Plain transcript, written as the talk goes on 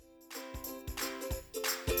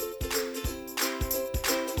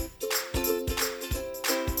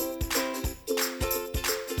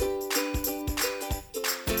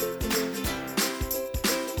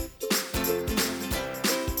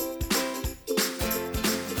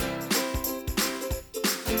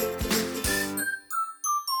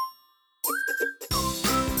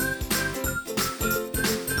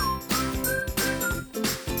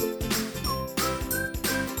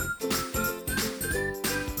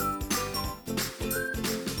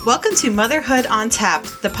Welcome to Motherhood on Tap,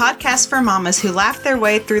 the podcast for mamas who laugh their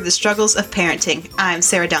way through the struggles of parenting. I'm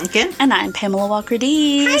Sarah Duncan. And I'm Pamela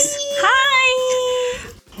Walker-Dees. Hi!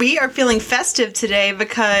 We are feeling festive today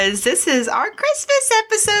because this is our Christmas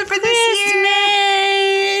episode for this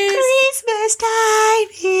year. Christmas time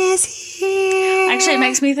is here. Actually, it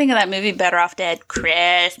makes me think of that movie Better Off Dead.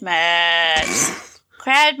 Christmas.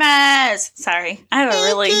 Sorry. I have a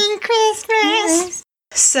really... Christmas.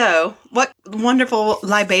 So, what wonderful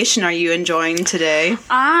libation are you enjoying today?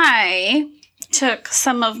 I took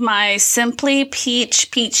some of my Simply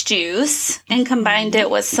peach juice and combined it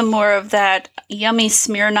with some more of that yummy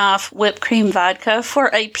Smirnoff whipped cream vodka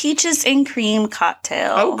for a peaches and cream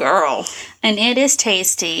cocktail. Oh, girl. And it is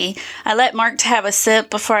tasty. I let Mark have a sip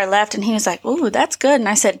before I left, and he was like, ooh, that's good. And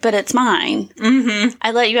I said, but it's mine. Mm-hmm.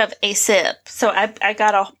 I let you have a sip. So I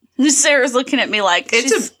got a... Sarah's looking at me like...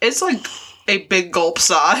 It's like... a big gulp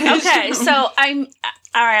size. Okay, so all right,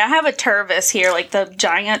 I have a Tervis here, like the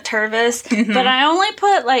giant Tervis, but I only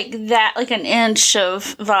put like an inch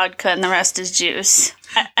of vodka and the rest is juice.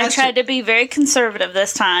 I tried to be very conservative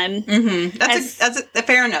this time. Mm-hmm. That's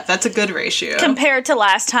fair enough. That's a good ratio. Compared to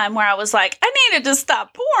last time where I was like, I needed to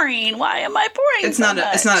stop pouring. Why am I pouring It's not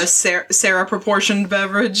a Sarah proportioned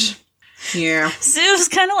beverage. Yeah. So it was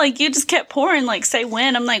kind of like you just kept pouring, like, say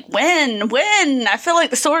when. I'm like, when? I feel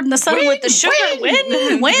like the sword in the sun with the sugar.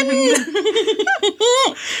 When?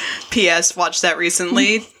 P.S. Watched that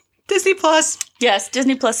recently. Disney Plus. Yes,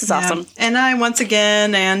 Disney Plus is awesome. And I, once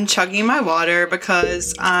again, am chugging my water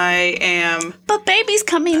because I am... But baby's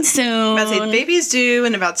coming soon. I say baby's due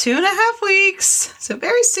in about 2.5 weeks. So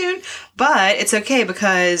very soon. But it's okay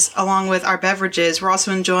because along with our beverages, we're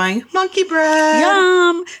also enjoying monkey bread.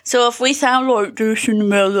 Yum! So if we sound like this in the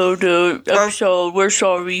middle of the episode, we're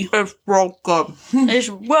sorry. It's real good. It's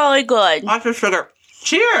really good. Lots of sugar.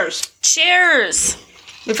 Cheers! Cheers!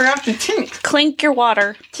 You forgot to tink. Clink your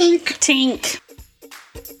water. Tink. Tink.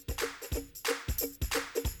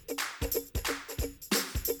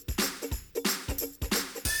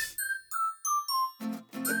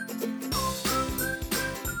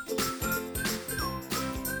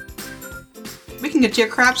 We can get you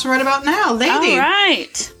craps right about now, lady. All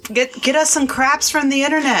right. Get us some craps from the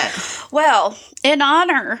internet. Well, in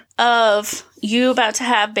honor of you about to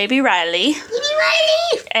have baby Riley.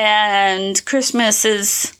 And Christmas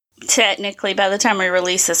is technically, by the time we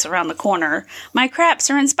release this, around the corner. My craps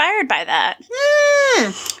are inspired by that.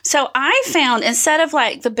 So I found, instead of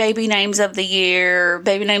like the baby names of the year,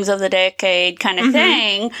 baby names of the decade kind of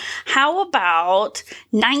thing, how about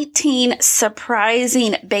 19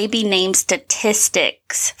 surprising baby name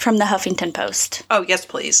statistics from the Huffington Post? Oh, yes,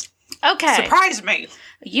 please. Okay. Surprise me.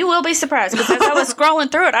 You will be surprised, because as I was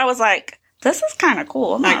scrolling through it, I was like, this is kind of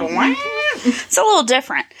cool. It's a little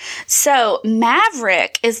different. So,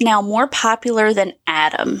 Maverick is now more popular than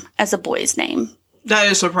Adam as a boy's name. That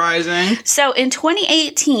is surprising. So, in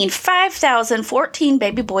 2018, 5,014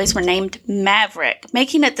 baby boys were named Maverick,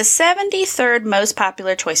 making it the 73rd most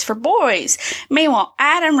popular choice for boys. Meanwhile,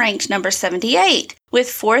 Adam ranked number 78, with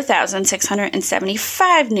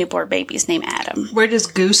 4,675 newborn babies named Adam. Where does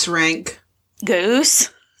Goose rank? Goose?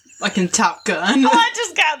 Like in Top Gun. Oh, I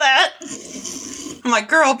just got that. I'm like,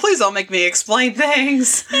 girl, please don't make me explain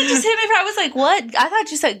things. It just hit me. I was like, what? I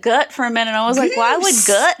thought you said gut for a minute. I was like, why would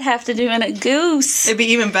gut have to do in a goose? It'd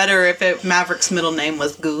be even better if Maverick's middle name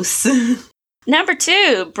was Goose. Number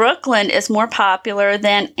 2, Brooklyn is more popular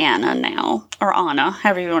than Anna now. Or Anna,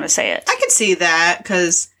 however you want to say it. I could see that,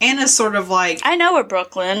 because Anna's sort of like... I know a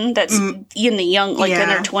Brooklyn that's in the young, like in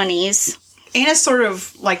her 20s. Anna's sort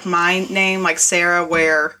of like my name, like Sarah,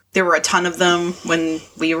 where there were a ton of them when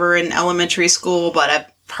we were in elementary school, but I've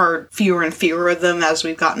heard fewer and fewer of them as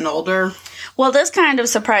we've gotten older. Well, this kind of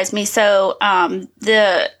surprised me. So,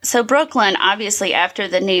 Brooklyn, obviously after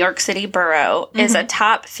the New York City borough, is a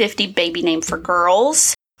top 50 baby name for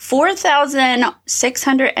girls.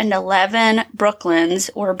 4,611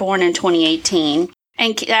 Brooklyns were born in 2018.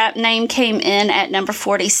 And that name came in at number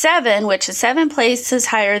 47, which is 7 places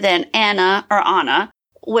higher than Anna,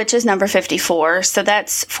 which is number 54. So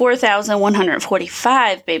that's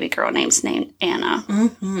 4,145 baby girl names named Anna.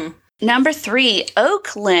 Mm-hmm. Number 3,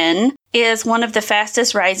 Oaklyn is one of the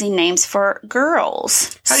fastest rising names for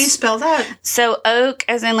girls. How do you spell that? So oak,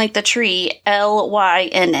 as in like the tree,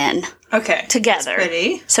 Lynn. Okay. Together. That's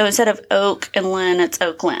pretty. So instead of oak and Lynn, it's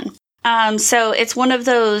Oaklyn. So it's one of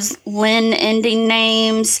those Lynn ending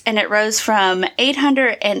names, and it rose from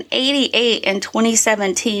 888 in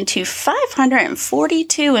 2017 to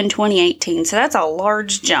 542 in 2018. So that's a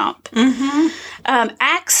large jump. Mm-hmm.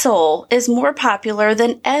 Axel is more popular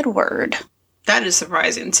than Edward. That is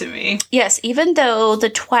surprising to me. Yes, even though the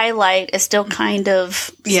Twilight is still kind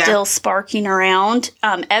of still sparking around,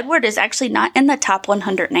 Edward is actually not in the top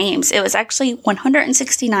 100 names. It was actually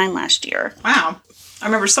 169 last year. Wow. I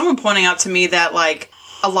remember someone pointing out to me that, like,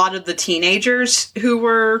 a lot of the teenagers who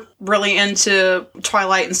were really into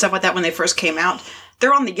Twilight and stuff like that when they first came out,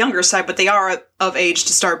 they're on the younger side, but they are of age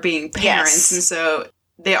to start being parents. Yes. And so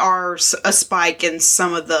there are a spike in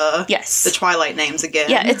some of the Twilight names again.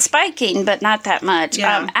 Yeah, it's spiking, but not that much.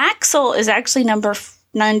 Yeah. Axel is actually number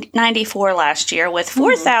 94 last year with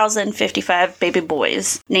 4,055 baby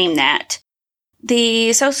boys named that.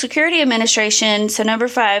 The Social Security Administration, so number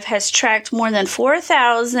 5, has tracked more than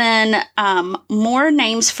 4,000 more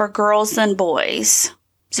names for girls than boys.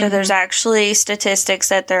 So there's actually statistics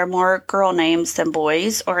that there are more girl names than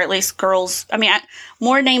boys, or at least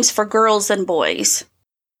more names for girls than boys.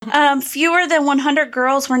 Fewer than 100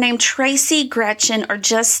 girls were named Tracy, Gretchen, or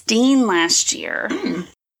Justine last year.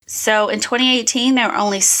 So in 2018, there were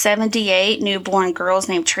only 78 newborn girls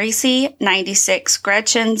named Tracy, 96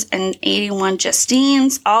 Gretchens, and 81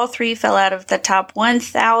 Justines. All 3 fell out of the top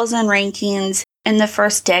 1,000 rankings in the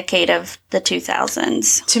first decade of the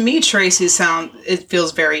 2000s. To me, Tracy it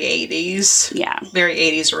feels very 80s. Yeah. Very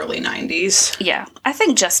 80s, early 90s. Yeah. I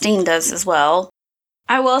think Justine does as well.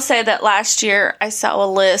 I will say that last year I saw a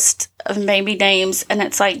list of baby names, and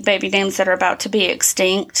it's like baby names that are about to be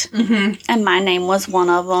extinct. And my name was one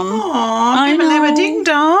of them. Aww, name a ding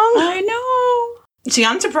dong. I know. See,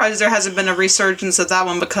 I'm surprised there hasn't been a resurgence of that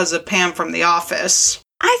one because of Pam from The Office.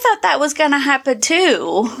 I thought that was going to happen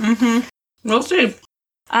too. We'll see.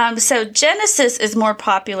 So Genesis is more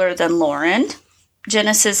popular than Lauren.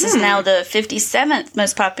 Genesis is now the 57th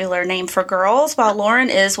most popular name for girls, while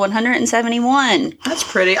Lauren is 171. That's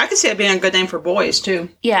pretty. I could see it being a good name for boys, too.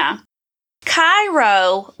 Yeah.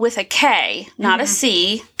 Cairo, with a K, not a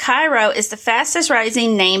C. Cairo is the fastest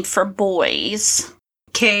rising name for boys.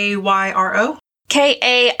 K-Y-R-O?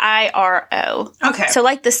 K-A-I-R-O. Okay. So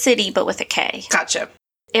like the city, but with a K. Gotcha.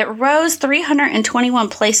 It rose 321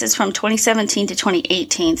 places from 2017 to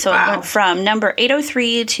 2018. So it went from number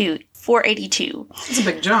 803 to 482. That's a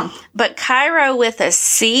big jump. But Cairo with a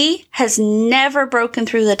C has never broken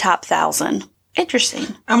through the top 1,000.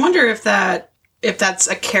 Interesting. I wonder if that's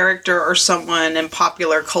a character or someone in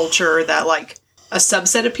popular culture that, like, a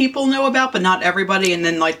subset of people know about, but not everybody, and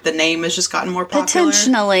then, like, the name has just gotten more popular.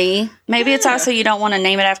 Potentially. Maybe it's also you don't want to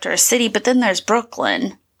name it after a city, but then there's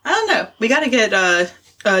Brooklyn. I don't know. We got to get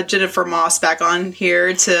Jennifer Moss back on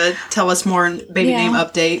here to tell us more baby name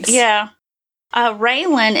updates. Yeah.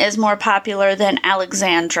 Raylan is more popular than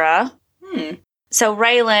Alexandra. So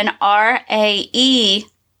Raylan, R-A-E-L-Y-N-N,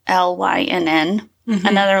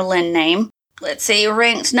 another Lynn name. Let's see,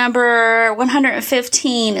 ranked number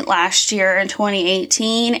 115 last year in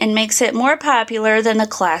 2018 and makes it more popular than the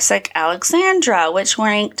classic Alexandra, which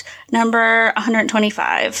ranked number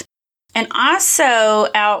 125. And also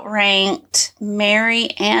outranked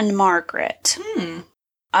Mary and Margaret.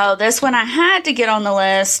 Oh, this one I had to get on the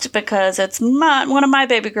list because it's one of my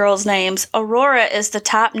baby girls' names. Aurora is the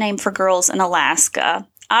top name for girls in Alaska,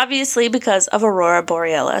 obviously because of Aurora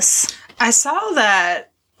Borealis. I saw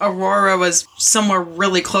that Aurora was somewhere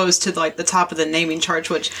really close to, like, the top of the naming chart,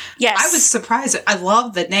 which I was surprised. I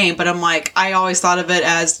love the name, but I'm like, I always thought of it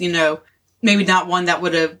as, you know, maybe not one that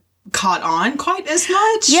would have caught on quite as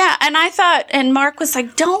much. Yeah, and I thought, and Mark was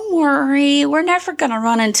like, don't worry, we're never going to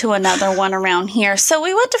run into another one around here. So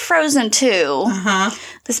we went to Frozen 2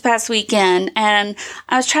 this past weekend, and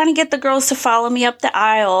I was trying to get the girls to follow me up the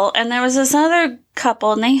aisle, and there was this other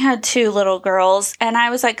couple, and they had 2 little girls, and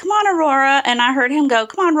I was like, come on, Aurora, and I heard him go,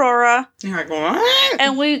 come on, Aurora. You're like, what?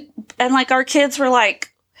 And like, our kids were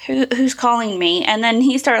like, who's calling me? And then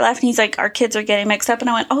he started laughing. He's like, our kids are getting mixed up,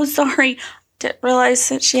 and I went, oh, sorry. Didn't realize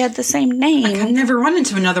that she had the same name. Like, I've never run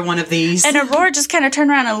into another one of these. And Aurora just kind of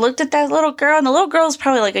turned around and looked at that little girl, and the little girl's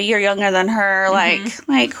probably like a year younger than her. Like,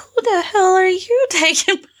 who the hell are you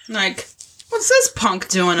taking? Like, what's this punk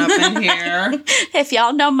doing up in here? If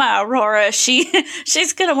y'all know my Aurora,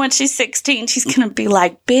 she's gonna, when she's 16, she's gonna be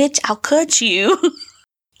like, bitch, I'll cut you.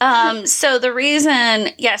 So the reason,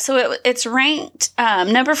 it's ranked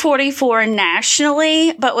number 44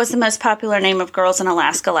 nationally, but was the most popular name of girls in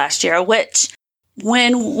Alaska last year, which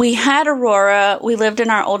when we had Aurora, we lived in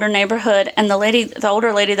our older neighborhood, and the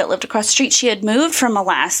older lady that lived across the street, she had moved from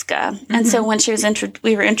Alaska. And so when she was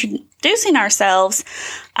we were introducing ourselves,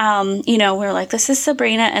 we were like, this is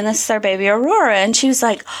Sabrina and this is our baby Aurora. And she was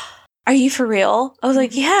like, are you for real? I was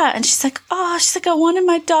like, yeah. And she's like, I wanted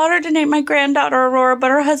my daughter to name my granddaughter Aurora, but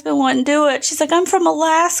her husband wouldn't do it. She's like, I'm from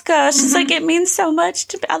Alaska. She's like, it means so much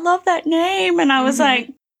to me. I love that name. And I was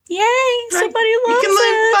like, Yay! Right. Somebody loves it. You can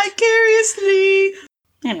live vicariously.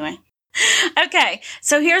 Anyway. Okay,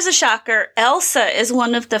 so here's a shocker. Elsa is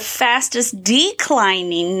one of the fastest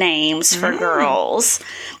declining names for girls.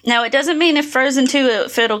 Now, it doesn't mean if Frozen 2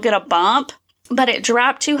 if it'll get a bump, but it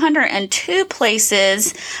dropped 202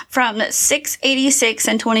 places from 686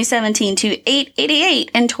 in 2017 to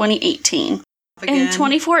 888 in 2018. Again. In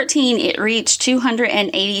 2014, it reached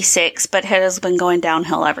 286, but has been going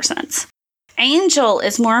downhill ever since. Angel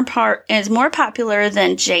is more popular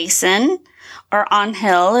than Jason, or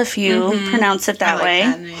Angel, if you pronounce it that way.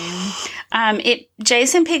 That name.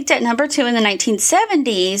 Jason peaked at number 2 in the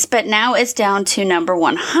 1970s, but now it's down to number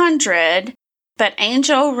 100. But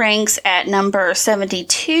Angel ranks at number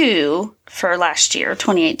 72 for last year,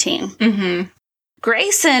 2018. Mm-hmm.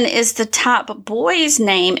 Grayson is the top boy's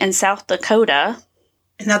name in South Dakota.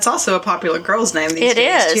 And that's also a popular girl's name these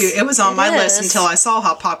days, too. It was on my list until I saw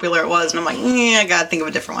how popular it was, and I'm like, I gotta think of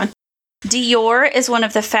a different one. Dior is one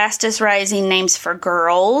of the fastest rising names for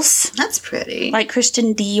girls. That's pretty. Like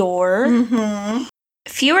Christian Dior. Mm-hmm.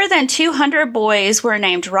 Fewer than 200 boys were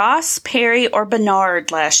named Ross, Perry, or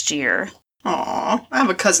Bernard last year. Aw, I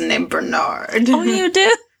have a cousin named Bernard. Oh, you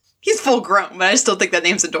do? He's full grown, but I still think that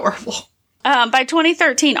name's adorable. By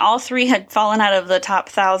 2013, all three had fallen out of the top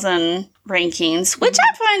 1,000 rankings, which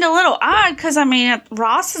I find a little odd because, I mean,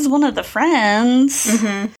 Ross is one of the friends.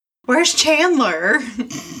 Mm-hmm. Where's Chandler?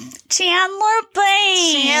 Chandler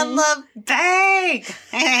Bing. Chandler Bing.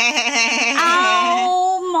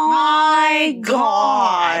 Oh my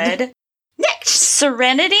God. Next.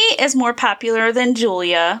 Serenity is more popular than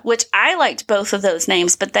Julia, which I liked both of those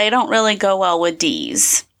names, but they don't really go well with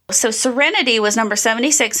D's. So Serenity was number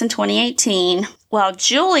 76 in 2018, while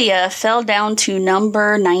Julia fell down to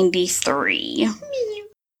number 93.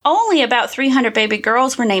 Only about 300 baby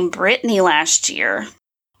girls were named Brittany last year.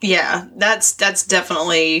 Yeah, that's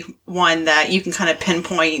definitely one that you can kind of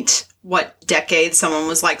pinpoint what decade someone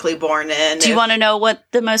was likely born in. Do you want to know what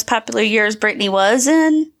the most popular years Brittany was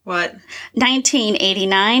in? What?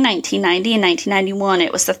 1989, 1990, and 1991.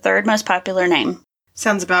 It was the third most popular name.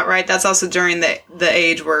 Sounds about right. That's also during the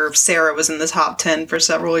age where Sarah was in the top 10 for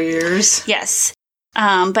several years. Yes.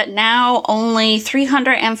 But now only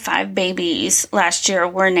 305 babies last year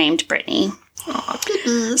were named Brittany. Aw,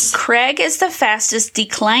 goodness. Craig is the fastest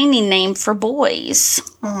declining name for boys.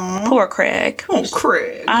 Aww. Poor Craig. Oh,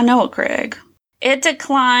 Craig. I know a Craig. It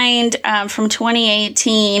declined from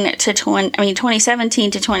 2017 to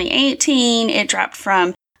 2018. It dropped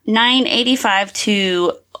from 985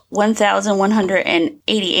 to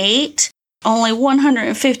 1,188. Only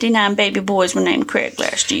 159 baby boys were named Craig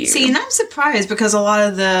last year. See, and I'm surprised because a lot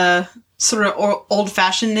of the sort of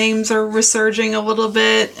old-fashioned names are resurging a little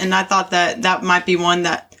bit, and I thought that might be one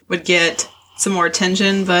that would get some more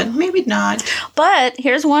attention, but maybe not. But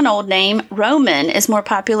here's one old name. Roman is more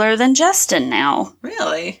popular than Justin now.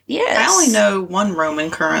 Really? Yes. I only know one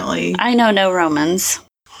Roman currently. I know no Romans.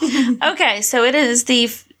 Okay, so it is the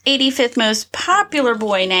 85th most popular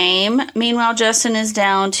boy name. Meanwhile, Justin is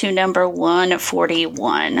down to number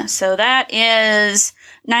 141. So that is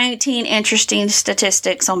 19 interesting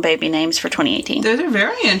statistics on baby names for 2018. Those are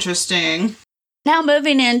very interesting. Now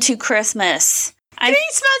moving into Christmas.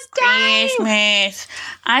 Christmas time! Christmas.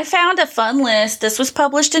 I found a fun list. This was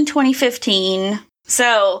published in 2015.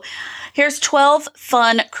 So here's 12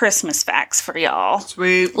 fun Christmas facts for y'all.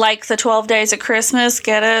 Sweet. Like the 12 days of Christmas.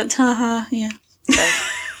 Get it? Yeah. So,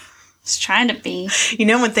 it's trying to be. You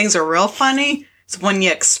know when things are real funny? It's when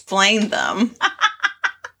you explain them.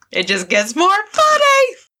 It just gets more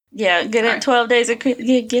funny. Yeah, get it? Right. 12 days of Christmas.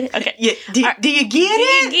 Yeah, get it? Okay. Yeah, do you get it? Do you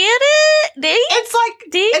get it? Do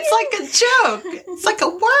you? It's like a joke. It's like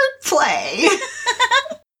a wordplay.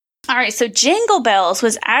 All right, so Jingle Bells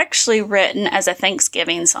was actually written as a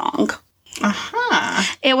Thanksgiving song. Uh-huh.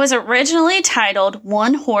 It was originally titled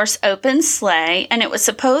One Horse Open Sleigh, and it was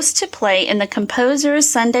supposed to play in the composer's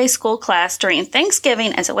Sunday school class during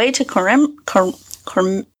Thanksgiving as a way to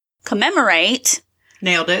commemorate...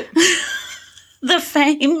 Nailed it. The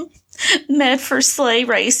fame Medford sleigh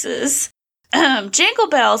races. Jingle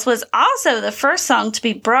Bells was also the first song to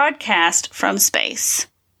be broadcast from space.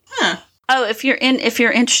 Huh. Oh, if you're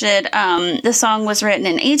interested, the song was written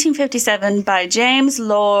in 1857 by James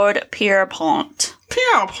Lord Pierpont.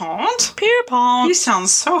 Pierpont? Pierpont. He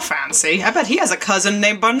sounds so fancy. I bet he has a cousin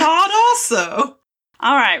named Bernard also.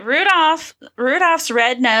 All right, Rudolph's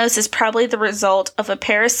red nose is probably the result of a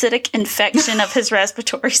parasitic infection of his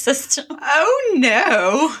respiratory system. Oh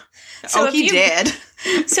no! So he did.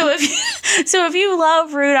 So if you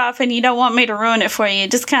love Rudolph and you don't want me to ruin it for you,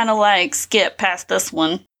 just kind of like skip past this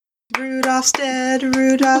one. Rudolph's dead,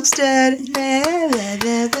 Rudolph's dead.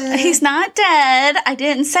 He's not dead. I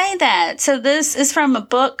didn't say that. So this is from a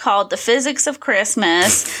book called The Physics of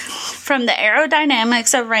Christmas, from the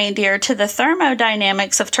aerodynamics of reindeer to the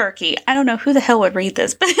thermodynamics of turkey. I don't know who the hell would read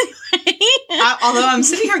this, but anyway. Although I'm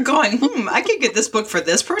sitting here going, I could get this book for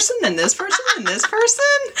this person and this person and this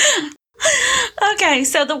person. Okay,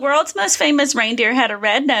 so the world's most famous reindeer had a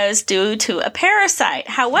red nose due to a parasite.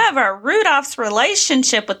 However, Rudolph's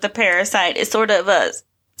relationship with the parasite is sort of a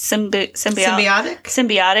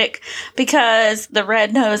symbiotic because the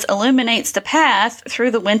red nose illuminates the path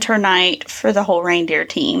through the winter night for the whole reindeer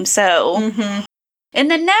team. So, in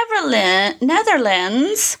the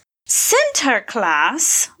Netherlands,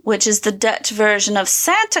 Sinterklaas, which is the Dutch version of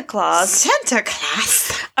Santa Claus,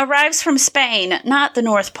 arrives from Spain, not the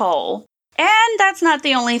North Pole. And that's not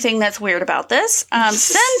the only thing that's weird about this.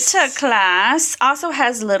 Sinterklaas also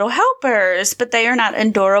has little helpers, but they are not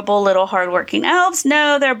adorable little hardworking elves.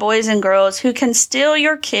 No, they're boys and girls who can steal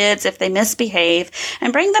your kids if they misbehave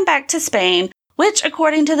and bring them back to Spain, which,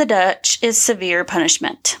 according to the Dutch, is severe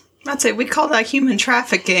punishment. That's it. We call that human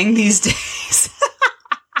trafficking these days.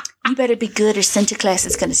 You better be good or Sinterklaas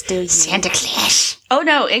is going to steal you. Sinterklaas. Oh,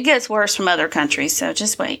 no, it gets worse from other countries, so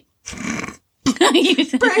just wait.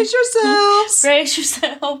 Brace yourselves. Brace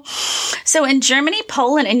yourself. So in Germany,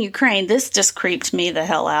 Poland, and Ukraine, this just creeped me the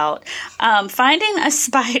hell out. Finding a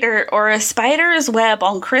spider or a spider's web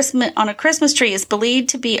on a Christmas tree is believed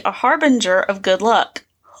to be a harbinger of good luck.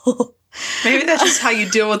 Maybe that's just how you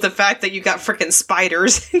deal with the fact that you got freaking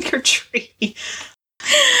spiders in your tree.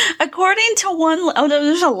 According to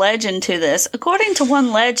there's a legend to this. According to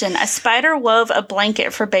one legend, a spider wove a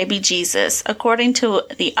blanket for baby Jesus. According to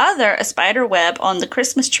the other, a spider web on the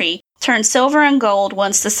Christmas tree turned silver and gold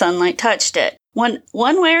once the sunlight touched it. One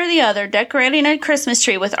way or the other, decorating a Christmas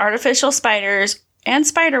tree with artificial spiders and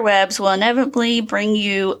spider webs will inevitably bring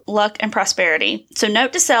you luck and prosperity. So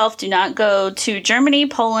note to self, do not go to Germany,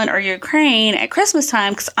 Poland, or Ukraine at Christmas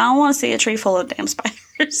time because I don't want to see a tree full of damn spiders.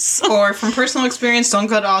 Or from personal experience, don't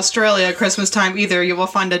go to Australia at Christmas time either. You will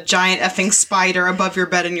find a giant effing spider above your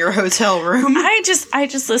bed in your hotel room. I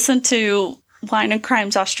just listened to Wine and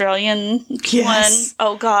Crime's Australian one.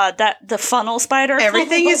 Oh God, the funnel spider.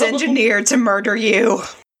 Everything is engineered to murder you.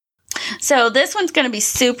 So this one's going to be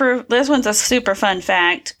this one's a super fun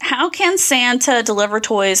fact. How can Santa deliver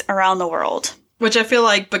toys around the world? Which I feel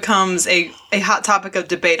like becomes a hot topic of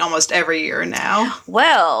debate almost every year now.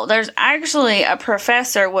 Well, there's actually a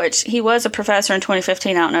professor, which he was a professor in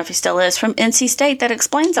 2015, I don't know if he still is, from NC State that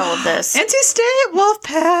explains all of this. NC State,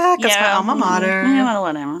 Wolfpack, that's my alma mater. Yeah,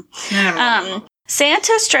 whatever.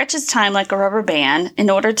 Santa stretches time like a rubber band in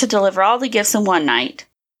order to deliver all the gifts in one night.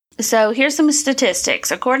 So here's some statistics.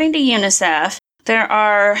 According to UNICEF, there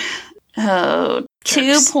are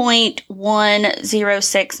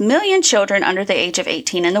 2.106 million children under the age of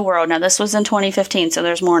 18 in the world. Now, this was in 2015, so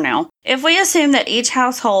there's more now. If we assume that each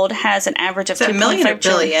household has an average of 2.5 million or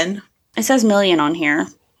billion? It says million on here.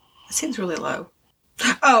 That seems really low.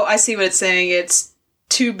 Oh, I see what it's saying. It's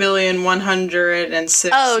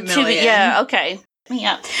 2,106,000,000. Yeah, okay.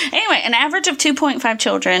 Yeah. Anyway, an average of 2.5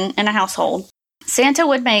 children in a household. Santa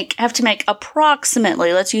would have to make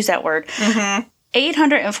approximately, let's use that word,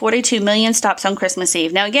 842 million stops on Christmas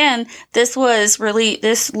Eve. Now, again, this list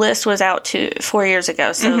was out 4 years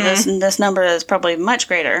ago, so this number is probably much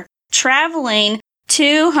greater. Traveling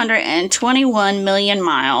 221 million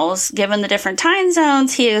miles. Given the different time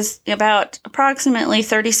zones, he is about approximately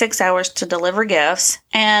 36 hours to deliver gifts,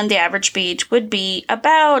 and the average speed would be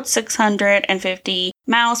about 650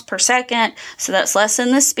 miles per second. So that's less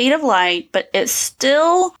than the speed of light, but it's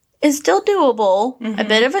still doable. A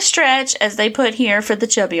bit of a stretch, as they put here, for the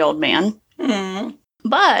chubby old man.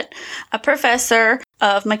 But a professor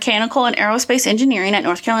of mechanical and aerospace engineering at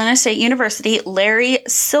North Carolina State University, Larry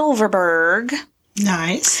Silverberg,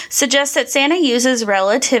 suggests that Santa uses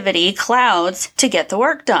relativity clouds to get the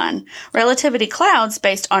work done. Relativity clouds,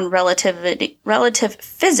 based on relative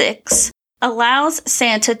physics, allows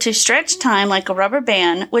Santa to stretch time like a rubber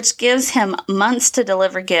band, which gives him months to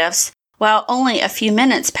deliver gifts, while only a few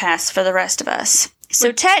minutes pass for the rest of us.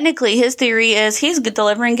 So technically, his theory is he's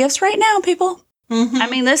delivering gifts right now, people. I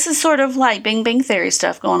mean, this is sort of like Bing Bang Theory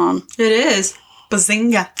stuff going on. It is.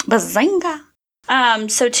 Bazinga. Bazinga.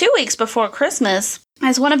 So 2 weeks before Christmas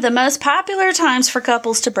is one of the most popular times for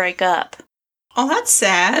couples to break up. Oh, that's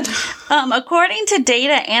sad. According to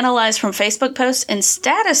data analyzed from Facebook posts and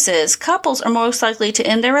statuses, couples are most likely to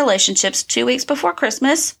end their relationships 2 weeks before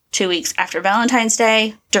Christmas, 2 weeks after Valentine's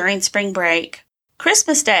Day, during spring break,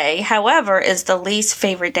 Christmas Day, however, is the least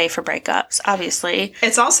favorite day for breakups, obviously.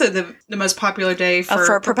 It's also the most popular day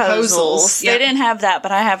for proposals. Yep. They didn't have that,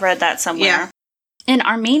 but I have read that somewhere. Yeah. In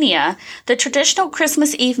Armenia, the traditional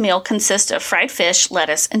Christmas Eve meal consists of fried fish,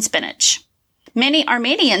 lettuce, and spinach. Many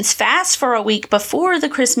Armenians fast for a week before the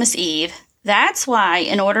Christmas Eve. That's why,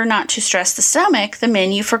 in order not to stress the stomach, the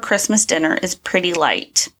menu for Christmas dinner is pretty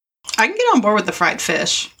light. I can get on board with the fried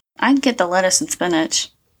fish. I'd get the lettuce and spinach.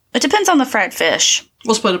 It depends on the fried fish.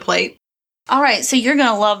 We'll split a plate. All right, so you're going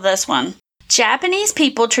to love this one. Japanese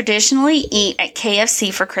people traditionally eat at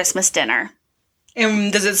KFC for Christmas dinner.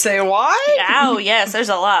 And does it say why? Oh, yes, there's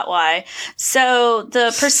a lot why. So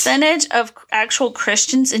the percentage of actual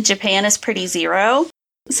Christians in Japan is pretty zero.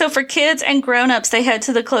 So for kids and grown-ups, they head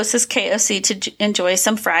to the closest KFC to enjoy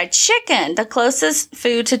some fried chicken, the closest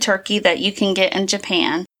food to turkey that you can get in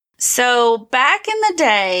Japan. So back in the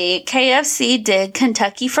day, KFC did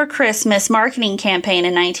Kentucky for Christmas marketing campaign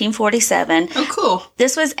in 1947. Oh, cool.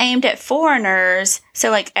 This was aimed at foreigners,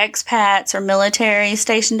 so like expats or military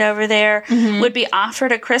stationed over there would be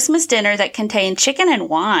offered a Christmas dinner that contained chicken and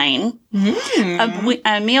wine,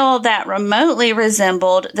 a meal that remotely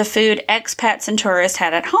resembled the food expats and tourists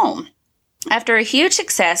had at home. After a huge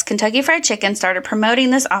success, Kentucky Fried Chicken started promoting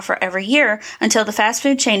this offer every year until the fast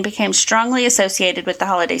food chain became strongly associated with the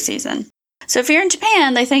holiday season. So if you're in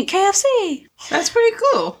Japan, they think KFC. That's pretty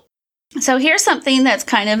cool. So here's something that's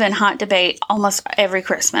kind of in hot debate almost every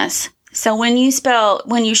Christmas. So when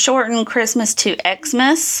you shorten Christmas to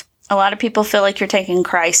Xmas, a lot of people feel like you're taking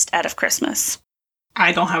Christ out of Christmas.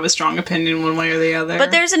 I don't have a strong opinion one way or the other. But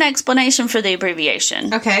there's an explanation for the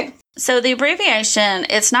abbreviation. Okay. So the abbreviation,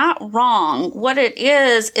 it's not wrong. What it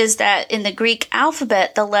is that in the Greek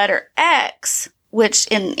alphabet, the letter X, which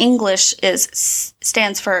in English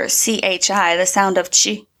stands for CHI, the sound of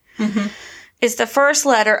chi, is the first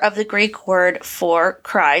letter of the Greek word for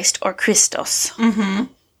Christ or Christos.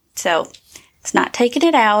 So it's not taking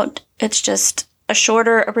it out. It's just a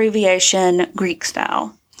shorter abbreviation, Greek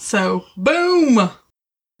style. So, boom!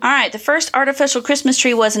 All right, the first artificial Christmas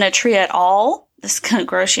tree wasn't a tree at all. This is going to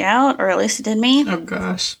gross you out, or at least it did me. Oh,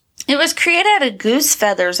 gosh. It was created out of goose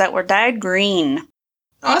feathers that were dyed green.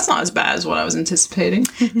 Oh, that's not as bad as what I was anticipating.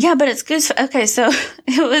 Yeah, but it's goose. Okay, so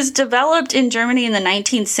it was developed in Germany in the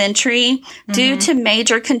 19th century. Due to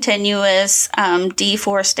major continuous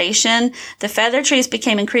deforestation, the feather trees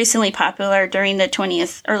became increasingly popular during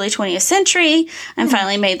the early 20th century and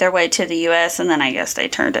finally made their way to the U.S., and then I guess they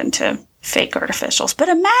turned into fake artificials. But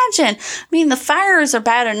imagine, the fires are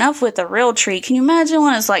bad enough with a real tree. Can you imagine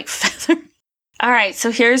when it's like feather? All right,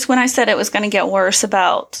 so here's when I said it was going to get worse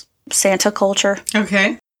about Santa culture.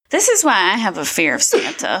 Okay. This is why I have a fear of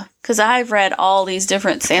Santa, because I've read all these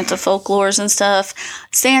different Santa folklores and stuff.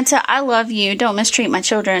 Santa, I love you. Don't mistreat my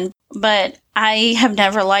children. But I have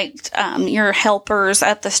never liked your helpers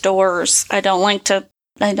at the stores. I never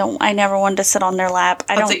wanted to sit on their lap.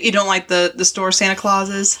 You don't like the store Santa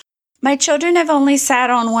Clauses? My children have only sat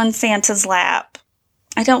on one Santa's lap.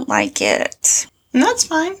 I don't like it. That's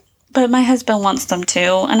fine. But my husband wants them to,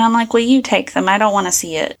 and I'm like, will you take them? I don't want to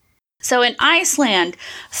see it. So in Iceland,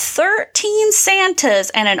 13 Santas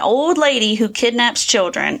and an old lady who kidnaps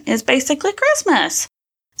children is basically Christmas.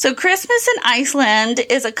 So Christmas in Iceland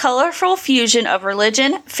is a colorful fusion of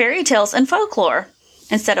religion, fairy tales, and folklore.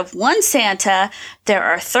 Instead of one Santa, there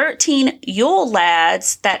are 13 Yule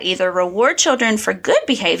lads that either reward children for good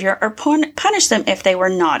behavior or punish them if they were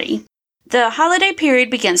naughty. The holiday period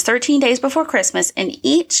begins 13 days before Christmas, and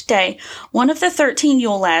each day, one of the 13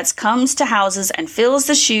 Yule lads comes to houses and fills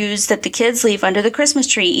the shoes that the kids leave under the Christmas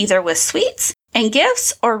tree, either with sweets and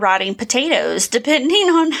gifts or rotting potatoes, depending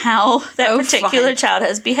on how that particular child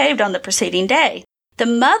has behaved on the preceding day. The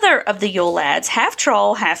mother of the Yule lads, half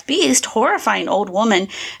troll, half beast, horrifying old woman,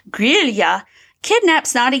 Grilja,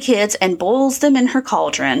 kidnaps naughty kids and boils them in her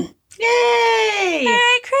cauldron. Yay!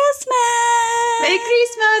 Merry Christmas! Merry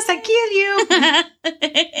Christmas! I kill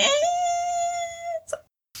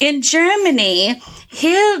you! In Germany,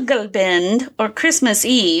 Hilgebind, or Christmas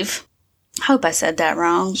Eve, I hope I said that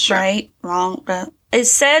wrong, sure. Right? Wrong. Is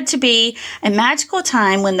said to be a magical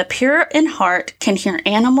time when the pure in heart can hear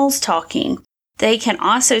animals talking. They can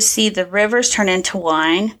also see the rivers turn into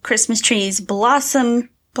wine, Christmas trees blossoms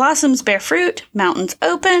bear fruit, mountains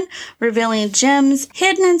open, revealing gems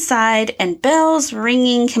hidden inside, and bells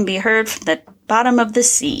ringing can be heard from the bottom of the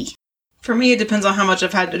sea. For me, it depends on how much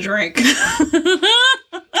I've had to drink.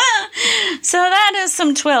 So that is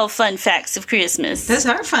some 12 fun facts of Christmas. Those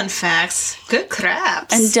are fun facts. Good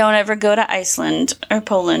craps. And don't ever go to Iceland or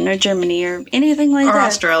Poland or Germany or anything like that. Or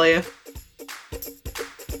Australia.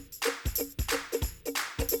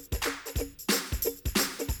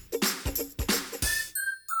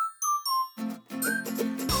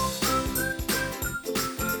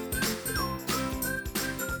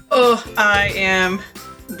 Oh, I am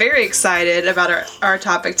very excited about our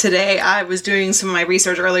topic today. I was doing some of my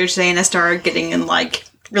research earlier today and I started getting in like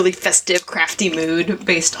really festive, crafty mood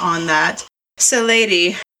based on that. So,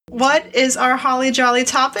 lady, what is our holly jolly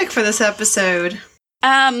topic for this episode?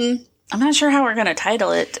 I'm not sure how we're going to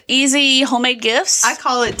title it. Easy homemade gifts? I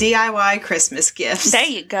call it DIY Christmas gifts. There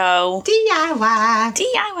you go. DIY. DIY.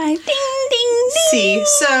 Ding, ding, ding. See,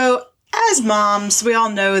 so as moms, we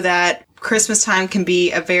all know that Christmas time can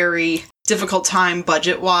be a very difficult time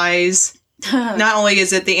budget-wise. Not only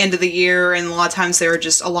is it the end of the year, and a lot of times there are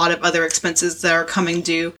just a lot of other expenses that are coming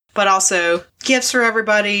due, but also gifts for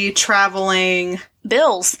everybody, traveling...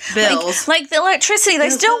 Bills. Like the electricity,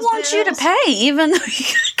 they still want you to pay, even though you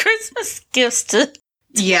got Christmas gifts to...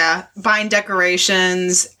 Yeah, buying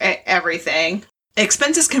decorations, everything.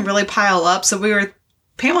 Expenses can really pile up, so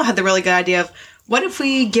Pamela had the really good idea of, what if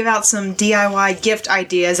we give out some DIY gift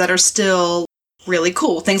ideas that are still really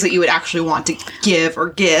cool, things that you would actually want to give or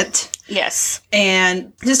get? Yes.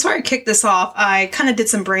 And just before I kick this off, I kind of did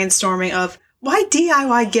some brainstorming of why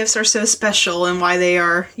DIY gifts are so special and why they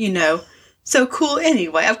are, so cool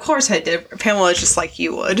anyway. Of course I did. Pamela is just like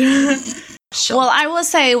you would. Well, I will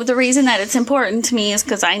say the reason that it's important to me is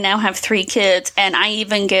because I now have 3 kids, and I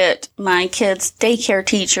even get my kids' daycare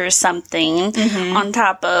teachers something on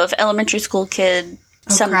top of elementary school kid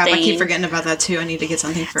something. Crap, I keep forgetting about that too. I need to get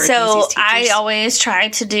something for So I always try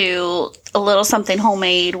to do a little something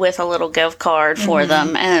homemade with a little gift card for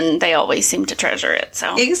them, and they always seem to treasure it.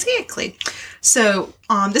 So exactly. So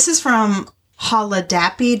this is from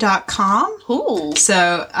holodappy.com. Ooh.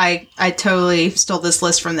 So I totally stole this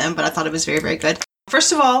list from them, but I thought it was very, very good.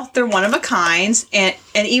 First of all, they're one of a kind, and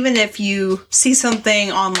even if you see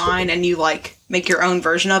something online and you make your own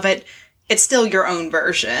version of it, it's still your own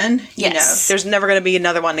version. Yes. There's never going to be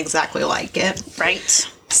another one exactly like it. Right.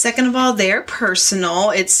 Second of all, they're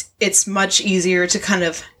personal. It's much easier to kind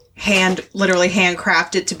of literally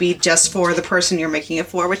handcraft it to be just for the person you're making it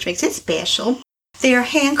for, which makes it special. They are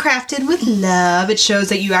handcrafted with love. It shows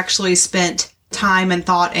that you actually spent time and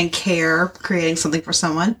thought and care creating something for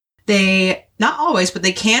someone. They, not always, but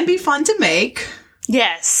they can be fun to make.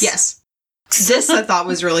 Yes. Yes. This I thought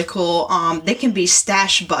was really cool. They can be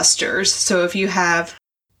stash busters. So if you have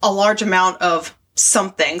a large amount of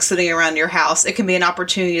something sitting around your house, it can be an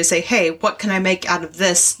opportunity to say, hey, what can I make out of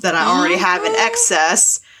this that I already have in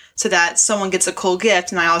excess? So that someone gets a cool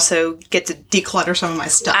gift and I also get to declutter some of my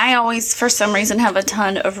stuff. I always, for some reason, have a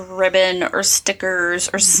ton of ribbon or stickers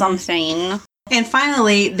or something. And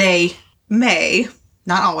finally, they may,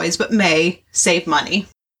 not always, but may save money.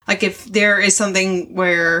 Like if there is something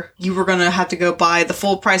where you were going to have to go buy the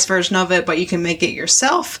full price version of it, but you can make it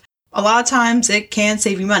yourself, a lot of times it can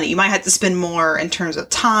save you money. You might have to spend more in terms of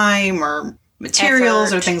time or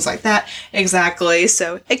materials or things like that. Exactly.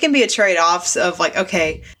 So it can be a trade-off of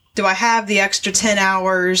okay, do I have the extra 10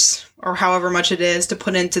 hours or however much it is to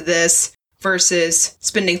put into this versus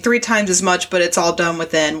spending 3 times as much, but it's all done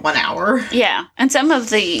within 1 hour? Yeah. And some of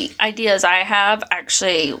the ideas I have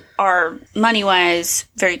actually are money-wise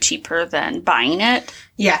very cheaper than buying it.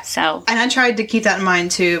 Yeah. So. And I tried to keep that in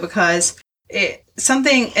mind too, because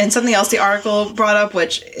something else the article brought up,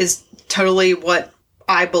 which is totally what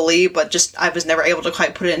I believe, but just I was never able to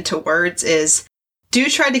quite put it into words, is do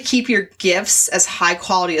try to keep your gifts as high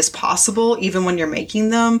quality as possible, even when you're making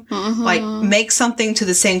them. Mm-hmm. Make something to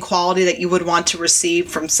the same quality that you would want to receive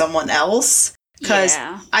from someone else. Because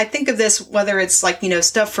I think of this, whether it's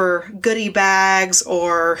stuff for goodie bags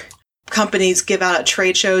or companies give out at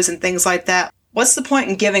trade shows and things like that. What's the point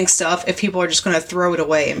in giving stuff if people are just going to throw it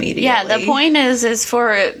away immediately? Yeah, the point is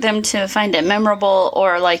for them to find it memorable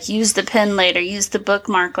or use the pen later, use the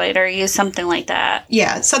bookmark later, use something like that.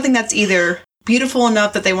 Yeah, something that's either beautiful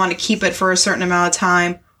enough that they want to keep it for a certain amount of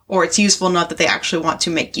time, or it's useful enough that they actually want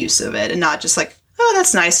to make use of it and not just oh,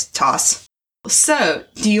 that's nice, toss. So,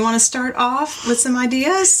 do you want to start off with some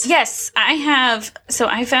ideas? Yes, I have. So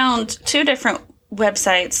I found 2 different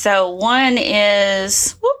websites. So one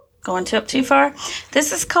is, going up too far.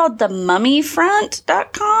 This is called the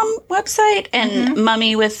mummyfront.com website, and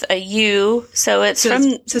mummy with a U. So it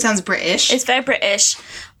sounds British. It's very British,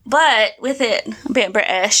 but with it being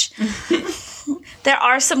British, there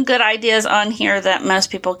are some good ideas on here that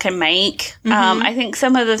most people can make. I think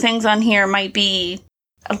some of the things on here might be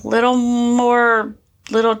a little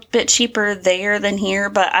bit cheaper there than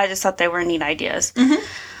here, but I just thought they were neat ideas.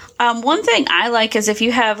 One thing I like is if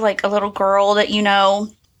you have a little girl that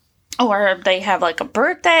or they have a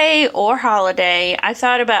birthday or holiday.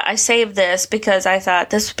 I saved this because I thought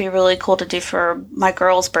this would be really cool to do for my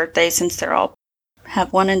girls' birthday since they're all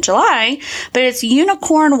have one in July, but it's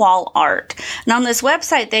unicorn wall art. And on this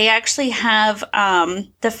website, they actually have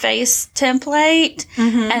the face template,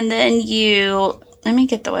 and then let me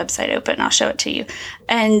get the website open. I'll show it to you.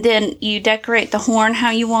 And then you decorate the horn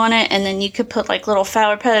how you want it, and then you could put like little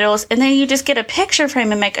flower petals, and then you just get a picture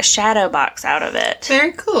frame and make a shadow box out of it.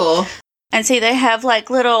 Very cool. And see, they have like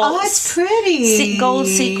little... Oh, that's pretty. Gold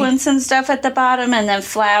sequins and stuff at the bottom, and then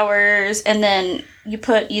flowers, and then you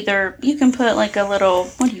can put like a little...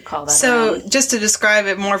 What do you call that? So, just to describe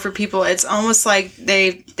it more for people, it's almost like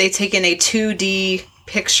they've taken a 2D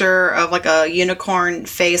picture of like a unicorn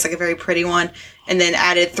face, like a very pretty one, and then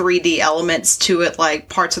added 3D elements to it, like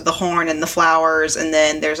parts of the horn and the flowers, and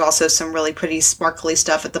then there's also some really pretty sparkly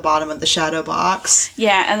stuff at the bottom of the shadow box.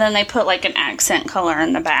 Yeah, and then they put like an accent color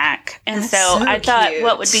in the back. And so I thought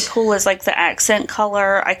what would be cool is like the accent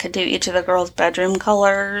color. I could do each of the girls' bedroom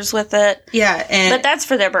colors with it. Yeah, but that's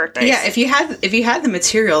for their birthdays. Yeah, if you had the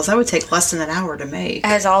materials, that would take less than an hour to make.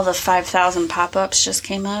 As all the 5,000 pop-ups just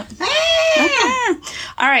came up.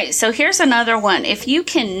 All right, so here's another one. If you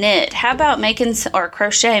can knit, how about make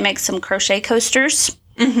some crochet coasters?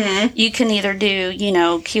 You can either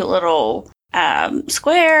do, cute little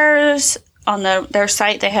squares. On their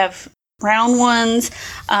site, they have round ones.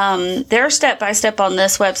 Their step-by-step on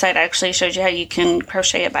this website actually shows you how you can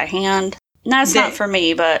crochet it by hand. And that's not for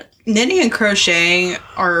me, but... Knitting and crocheting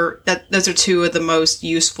those are two of the most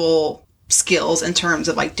useful skills in terms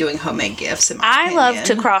of like doing homemade gifts. I love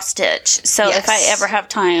to cross stitch. So if I ever have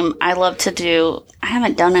time, I love to do, I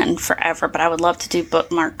haven't done it in forever, but I would love to do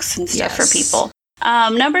bookmarks and stuff for people.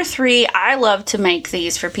 Number 3, I love to make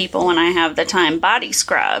these for people when I have the time, body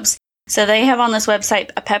scrubs. So they have on this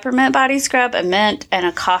website a peppermint body scrub, a mint, and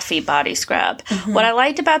a coffee body scrub. What I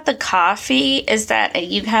liked about the coffee is that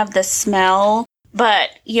you have the smell, but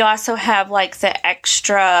you also have like the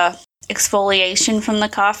extra exfoliation from the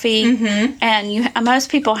coffee. And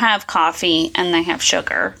most people have coffee and they have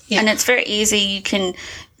sugar. And it's very easy.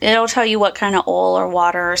 It'll tell you what kind of oil or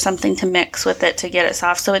water or something to mix with it to get it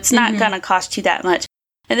soft. So it's not going to cost you that much.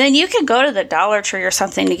 And then you can go to the Dollar Tree or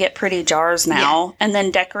something to get pretty jars now and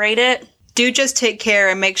then decorate it. Do just take care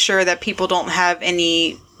and make sure that people don't have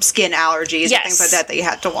any skin allergies and things like that you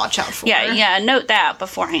have to watch out for. Yeah, note that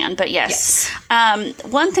beforehand, but yes.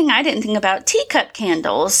 One thing I didn't think about, teacup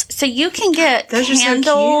candles. So you can get those are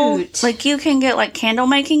so cute. Like you can get like candle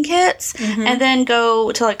making kits and then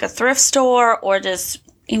go to like a thrift store or just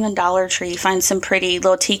even Dollar Tree, find some pretty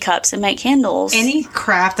little teacups and make candles. Any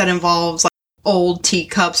craft that involves like old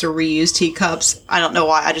teacups or reused teacups, I don't know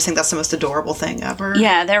why, I just think that's the most adorable thing ever.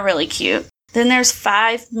 Yeah, they're really cute. Then there's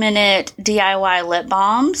 5-minute DIY lip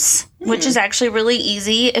balms, which is actually really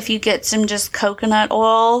easy if you get some just coconut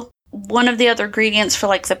oil. One of the other ingredients for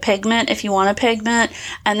like the pigment, if you want a pigment,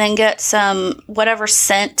 and then get some whatever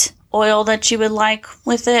scent oil that you would like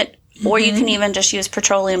with it. Or you can even just use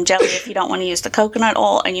petroleum jelly if you don't want to use the coconut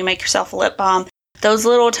oil and you make yourself a lip balm. Those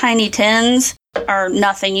little tiny tins are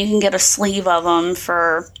nothing. You can get a sleeve of them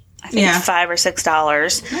for, I think, $5 or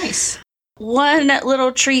 $6. Nice. One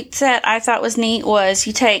little treat that I thought was neat was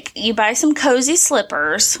you buy some cozy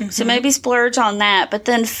slippers, so maybe splurge on that, but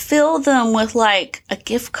then fill them with like a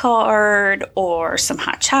gift card or some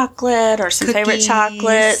hot chocolate or some favorite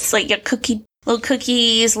chocolates, like your little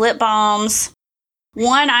cookies, lip balms.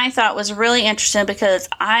 One I thought was really interesting because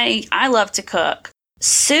I love to cook.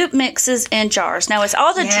 Soup mixes in jars. Now it's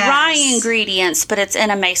all the dry ingredients, but it's in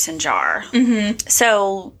a mason jar.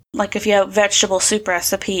 So like if you have vegetable soup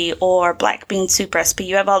recipe or black bean soup recipe,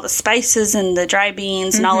 you have all the spices and the dry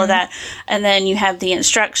beans and all of that. And then you have the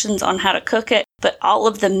instructions on how to cook it. But all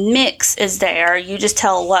of the mix is there. You just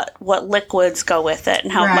tell what liquids go with it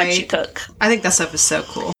and how much you cook. I think that stuff is so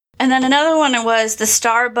cool. And then another one was the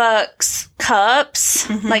Starbucks cups,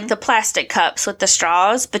 like the plastic cups with the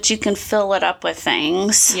straws, but you can fill it up with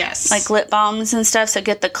things. Yes. Like lip balms and stuff. So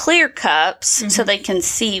get the clear cups so they can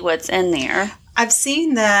see what's in there. I've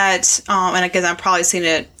seen that, and again, I've probably seen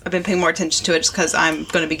it, I've been paying more attention to it just because I'm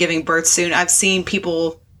going to be giving birth soon. I've seen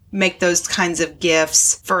people make those kinds of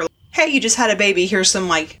gifts for, hey, you just had a baby, here's some,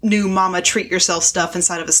 like, new mama treat yourself stuff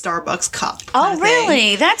inside of a Starbucks cup. Oh,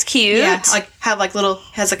 really? That's cute. Yeah, like, has,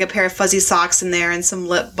 like, a pair of fuzzy socks in there and some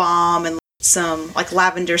lip balm and some, like,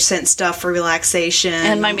 lavender scent stuff for relaxation.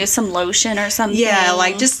 And maybe some lotion or something. Yeah,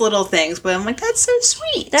 like, just little things, but I'm like, that's so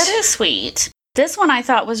sweet. That is sweet. This one I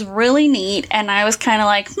thought was really neat, and I was kind of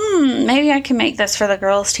like, maybe I can make this for the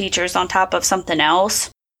girls' teachers on top of something else.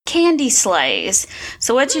 Candy sleighs.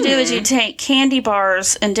 So what you do is you take candy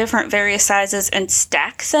bars in different various sizes and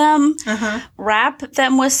stack them, wrap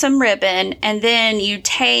them with some ribbon, and then you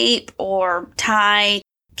tape or tie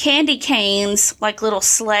candy canes, like little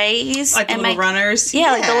sleighs. Like the little runners?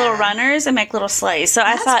 Yeah, like the little runners, and make little sleighs. So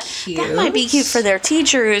I thought that might be cute for their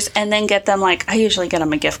teachers, and then get them, like, I usually get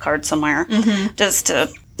them a gift card somewhere. Just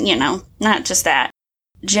to, not just that.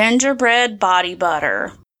 Gingerbread body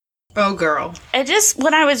butter. Oh, girl. It just,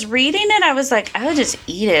 when I was reading it, I was like, I would just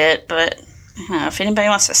eat it, but if anybody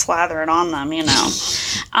wants to slather it on them,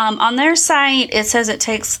 on their site, it says it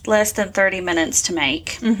takes less than 30 minutes to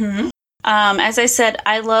make. As I said,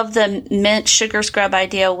 I love the mint sugar scrub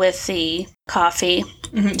idea with the coffee.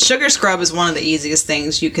 Sugar scrub is one of the easiest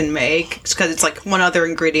things you can make because it's like one other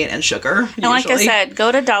ingredient and sugar. And like I said,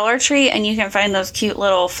 go to Dollar Tree and you can find those cute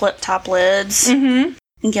little flip top lids and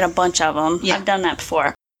get a bunch of them. Yeah. I've done that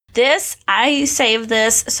before. I saved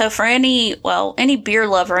this, so for any beer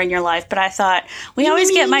lover in your life, but I thought, we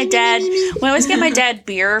always get my dad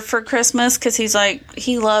beer for Christmas, because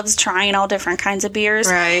he loves trying all different kinds of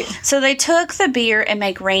beers. Right. So they took the beer and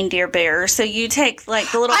make reindeer beer. So you take,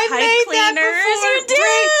 like, the little pipe cleaners. You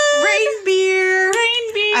did! Rain beer.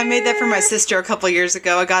 I made that for my sister a couple years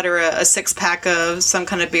ago. I got her a 6-pack of some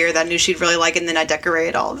kind of beer that I knew she'd really like, and then I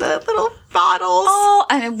decorated all the little bottles. Oh,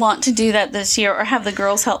 I want to do that this year, or have the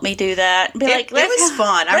girls help me do that. It was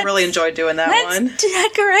fun. I really enjoyed doing that one. Let's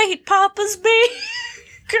decorate Papa's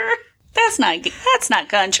beer. That's not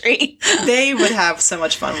country. They would have so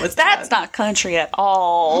much fun with that. That's not country at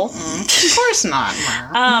all. Of course not.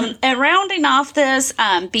 And rounding off this,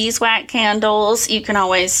 beeswax candles. You can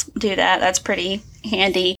always do that. That's pretty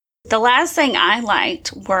handy. The last thing I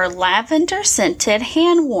liked were lavender-scented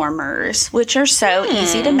hand warmers, which are so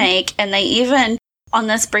easy to make. And they even, on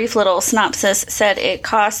this brief little synopsis, said it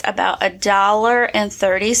costs about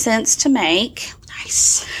 $1.30 to make.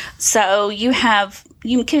 Nice. So you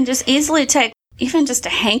can just easily take even just a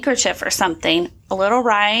handkerchief or something, a little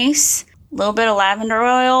rice, a little bit of lavender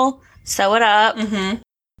oil, sew it up,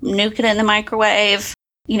 nuke it in the microwave.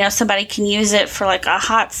 Somebody can use it for like a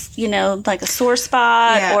hot, like a sore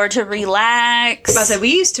spot or to relax. But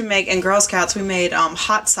we used to make, in Girl Scouts, we made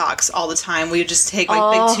hot socks all the time. We would just take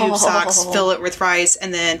big tube socks, fill it with rice,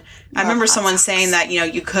 and then I remember someone saying that,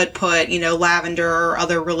 you could put, lavender or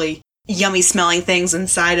other really yummy smelling things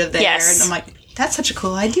inside of there. Yes. And I'm like, that's such a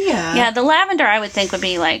cool idea. Yeah, the lavender I would think would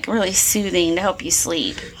be like really soothing to help you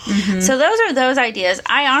sleep. So those are those ideas.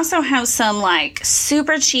 I also have some like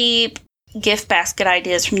super cheap gift basket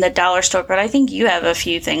ideas from the dollar store, but I think you have a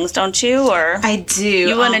few things, don't you? Or I do.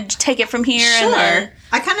 You want to take it from here? Sure.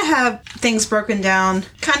 I kind of have things broken down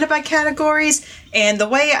kind of by categories, and the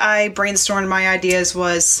way I brainstormed my ideas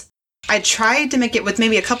was I tried to make it with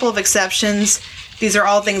maybe a couple of exceptions. These are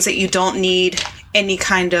all things that you don't need any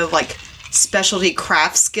kind of like specialty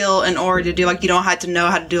craft skill in order to do. Like, you don't have to know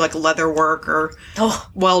how to do like leather work or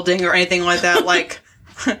welding or anything like that. Like,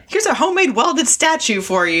 here's a homemade welded statue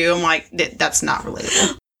for you. I'm like, that's not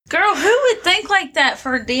relatable. Girl, who would think like that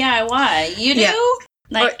for DIY? You do? Yeah.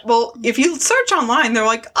 Well, if you search online, they're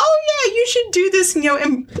like, oh yeah, you should do this,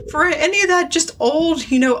 and for any of that just old,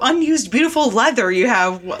 unused, beautiful leather you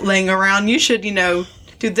have laying around, you should,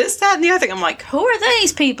 do this, that, and the other thing. I'm like, who are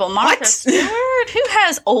these people? Martha Stewart? Who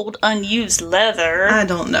has old, unused leather? I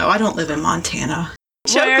don't know. I don't live in Montana.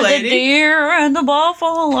 Where the deer and the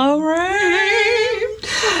buffalo roam.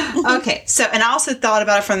 Okay, so, and I also thought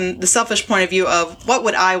about it from the selfish point of view of what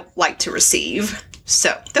would I like to receive.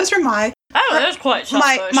 So, those are my... Oh, that's quite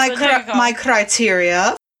selfish. My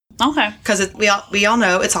criteria. Okay. Because we all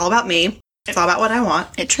know it's all about me. It's all about what I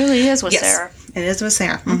want. It truly is with Sarah. It is with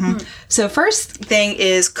Sarah. So, first thing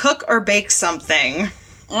is cook or bake something.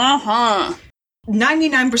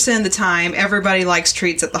 99% of the time, everybody likes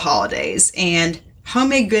treats at the holidays, and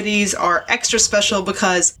homemade goodies are extra special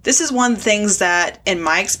because this is one of the things that, in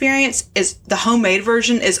my experience, is the homemade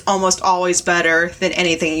version is almost always better than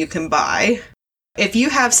anything you can buy. If you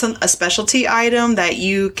have a specialty item that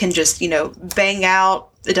you can just, bang out,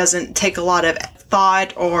 it doesn't take a lot of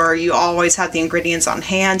thought, or you always have the ingredients on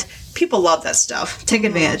hand, people love that stuff. Take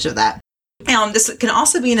advantage of that. This can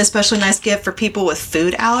also be an especially nice gift for people with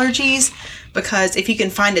food allergies, because if you can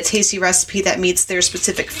find a tasty recipe that meets their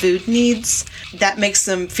specific food needs, that makes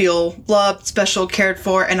them feel loved, special, cared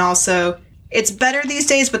for, and also it's better these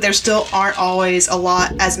days, but there still aren't always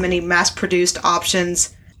as many mass-produced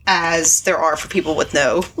options as there are for people with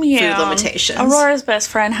no food limitations. Aurora's best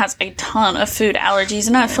friend has a ton of food allergies,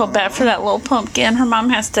 and I feel bad for that little pumpkin. Her mom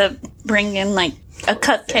has to bring in like a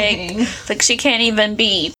cupcake. Like, she can't even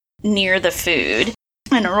be near the food.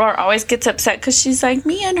 And Aurora always gets upset because she's like,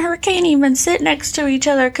 me and her can't even sit next to each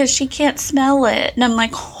other because she can't smell it. And I'm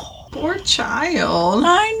like, oh, poor child.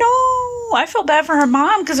 I know. I feel bad for her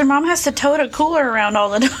mom because her mom has to tote a cooler around all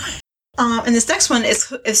the time. And this next one is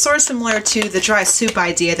sort of similar to the dry soup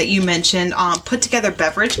idea that you mentioned. Put together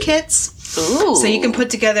beverage kits. Ooh. So you can put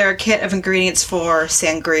together a kit of ingredients for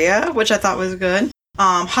sangria, which I thought was good.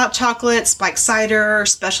 Hot chocolate, spiked cider,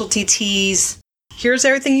 specialty teas. Here's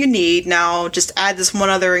everything you need. Now just add this one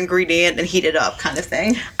other ingredient and heat it up kind of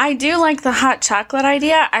thing. I do like the hot chocolate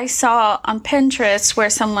idea. I saw on Pinterest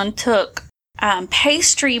where someone took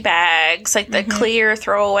pastry bags, like the clear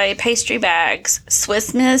throwaway pastry bags,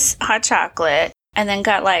 Swiss Miss hot chocolate, and then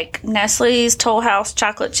got like Nestle's Toll House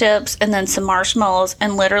chocolate chips and then some marshmallows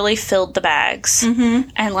and literally filled the bags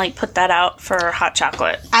and like put that out for hot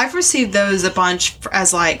chocolate. I've received those a bunch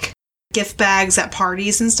as like gift bags at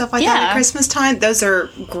parties and stuff like that at Christmas time. Those are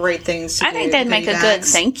great things to do. I think they'd make a good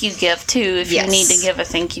thank you gift too if you need to give a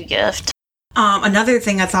thank you gift. Another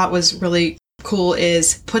thing I thought was really cool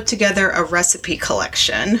is put together a recipe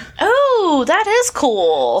collection. Oh, that is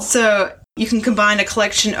cool. So you can combine a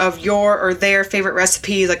collection of your or their favorite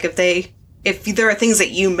recipes. Like if there are things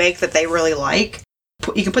that you make that they really like,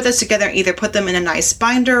 you can put those together and either put them in a nice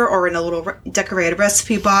binder or in a little decorated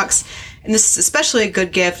recipe box. And this is especially a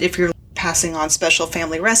good gift if you're passing on special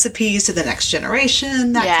family recipes to the next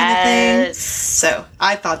generation, that kind of thing. So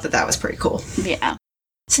I thought that was pretty cool. Yeah.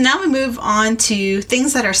 So now we move on to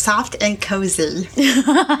things that are soft and cozy.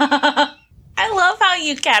 I love how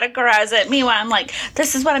you categorize it. Meanwhile, I'm like,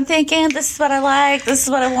 this is what I'm thinking, this is what I like, this is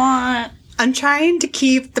what I want. I'm trying to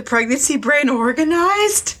keep the pregnancy brain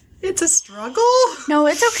organized. It's a struggle. No,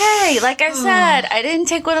 it's okay. Like I said, I didn't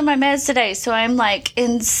take one of my meds today, so I'm like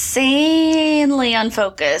insanely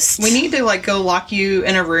unfocused. We need to like go lock you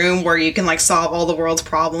in a room where you can like solve all the world's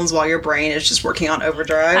problems while your brain is just working on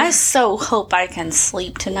overdrive. I so hope I can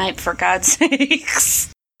sleep tonight, for God's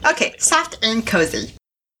sakes. Okay, soft and cozy.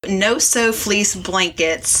 No-sew fleece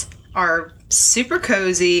blankets are super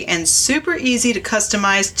cozy and super easy to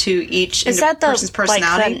customize to each person's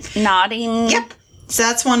personality. Like the nodding? Yep. So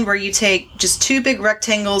that's one where you take just 2 big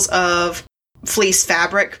rectangles of fleece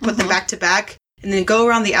fabric, put them back to back, and then go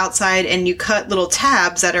around the outside and you cut little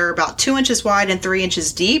tabs that are about 2 inches wide and 3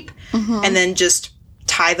 inches deep, and then just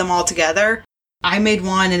tie them all together. I made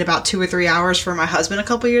one in about 2 or 3 hours for my husband a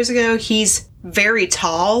couple years ago. He's very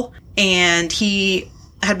tall, and he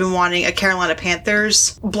had been wanting a Carolina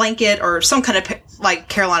Panthers blanket or some kind of like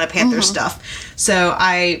Carolina Panthers stuff. So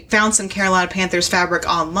I found some Carolina Panthers fabric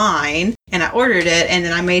online and I ordered it, and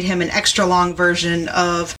then I made him an extra long version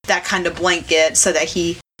of that kind of blanket so that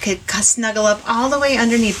he could snuggle up all the way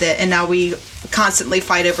underneath it. And now we constantly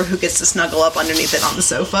fight over who gets to snuggle up underneath it on the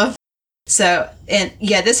sofa. So, and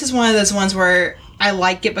yeah, this is one of those ones where I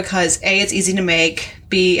like it because A, it's easy to make,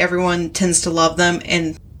 B, everyone tends to love them,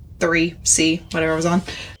 and 3, C, whatever was on.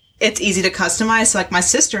 It's easy to customize. So, like, my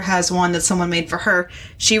sister has one that someone made for her.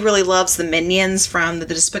 She really loves the Minions from the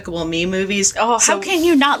Despicable Me movies. Oh, how can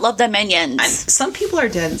you not love the Minions? Some people are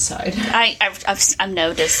dead inside. I've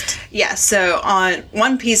noticed. Yeah, so on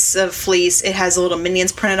one piece of fleece, it has a little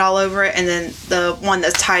Minions printed all over it, and then the one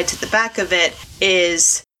that's tied to the back of it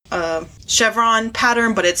is a chevron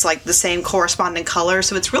pattern, but it's like the same corresponding color,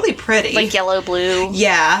 so it's really pretty. Like yellow, blue.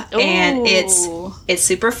 Yeah, ooh. And it's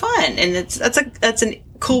super fun, and that's a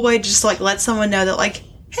cool way to just like let someone know that like,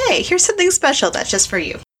 hey, here's something special that's just for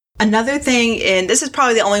you. Another thing, and this is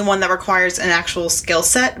probably the only one that requires an actual skill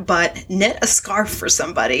set, but knit a scarf for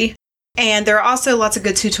somebody. And there are also lots of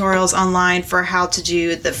good tutorials online for how to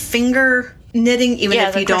do the finger knitting, even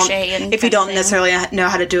if you don't necessarily know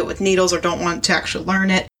how to do it with needles or don't want to actually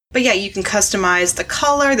learn it. But yeah, you can customize the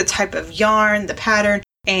color, the type of yarn, the pattern,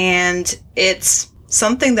 and it's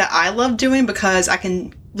something that I love doing because I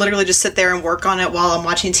can literally just sit there and work on it while I'm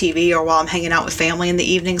watching TV or while I'm hanging out with family in the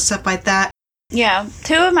evening, stuff like that. Yeah,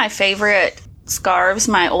 2 of my favorite scarves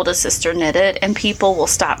my oldest sister knitted, and people will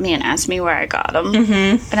stop me and ask me where I got them.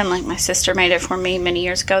 And I'm like, my sister made it for me many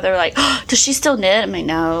years ago. They're like, oh, does she still knit? I'm like,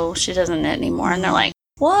 no, she doesn't knit anymore. And they're like,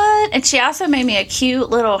 what? And she also made me a cute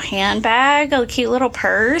little handbag, a cute little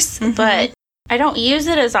purse, but I don't use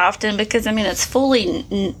it as often because, I mean, it's fully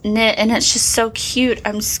knit and it's just so cute.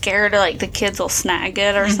 I'm scared like the kids will snag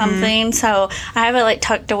it or something. So I have it like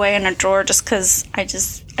tucked away in a drawer just because I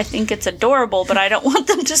think it's adorable, but I don't want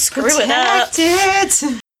them to screw it up.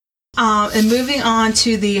 And moving on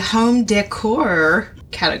to the home decor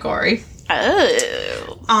category.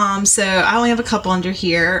 Oh. So I only have a couple under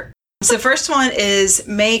here. So first one is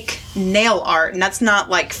make nail art, and that's not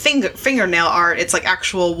like fingernail art, it's like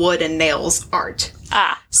actual wood and nails art.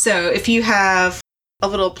 So if you have a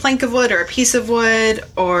little plank of wood or a piece of wood,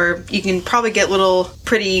 or you can probably get little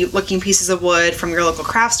pretty looking pieces of wood from your local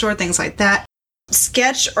craft store, things like that.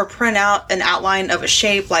 sketch or print out an outline of a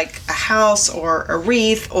shape like a house or a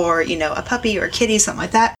wreath or, a puppy or a kitty, something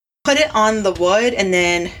like that. Put it on the wood and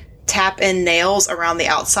then tap in nails around the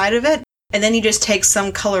outside of it. And then you just take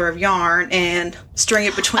some color of yarn and string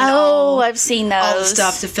it between I've seen those. All the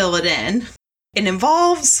stuff to fill it in. It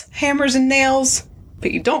involves hammers and nails,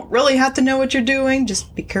 but you don't really have to know what you're doing.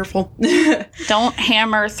 Just be careful. Don't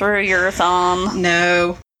hammer through your thumb.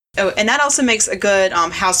 No. Oh, and that also makes a good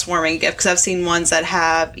housewarming gift, because I've seen ones that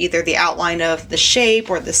have either the outline of the shape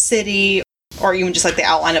or the city, or even just like the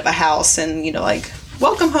outline of a house and, like,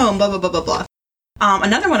 welcome home, blah, blah, blah, blah, blah.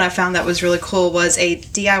 Another one I found that was really cool was a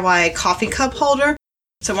DIY coffee cup holder.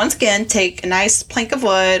 So once again, take a nice plank of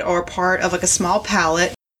wood or part of like a small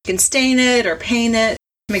palette. You can stain it or paint it,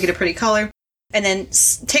 make it a pretty color. And then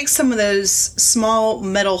take some of those small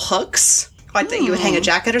metal hooks, like that you would hang a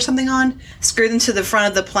jacket or something on, screw them to the front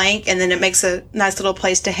of the plank, and then it makes a nice little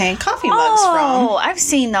place to hang coffee mugs from. Oh, I've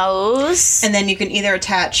seen those. And then you can either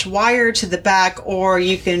attach wire to the back, or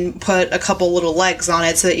you can put a couple little legs on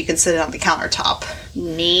it so that you can sit it on the countertop.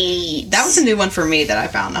 Neat. That was a new one for me that I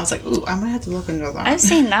found. I was like, ooh, I might have to look into that. I've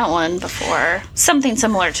seen that one before. Something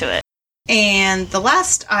similar to it. And the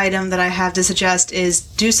last item that I have to suggest is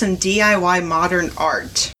do some DIY modern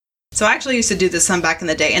art. So I actually used to do this some back in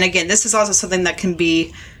the day. And again, this is also something that can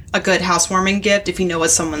be a good housewarming gift if you know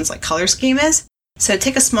what someone's like color scheme is. So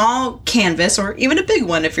take a small canvas, or even a big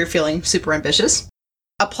one if you're feeling super ambitious.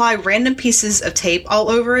 Apply random pieces of tape all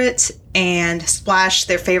over it and splash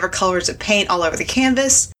their favorite colors of paint all over the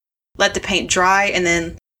canvas. Let the paint dry and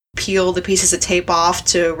then peel the pieces of tape off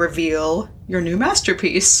to reveal your new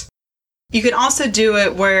masterpiece. You can also do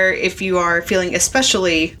it where if you are feeling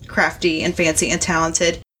especially crafty and fancy and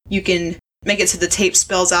talented, you can make it so the tape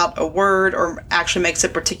spells out a word or actually makes a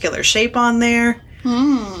particular shape on there.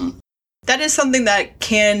 That is something that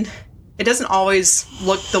it doesn't always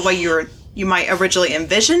look the way you might originally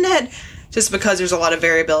envision it, just because there's a lot of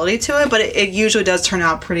variability to it, but it usually does turn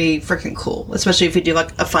out pretty freaking cool, especially if you do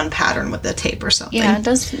like a fun pattern with the tape or something. Yeah, it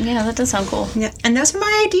does. Yeah, that does sound cool. Yeah, and those are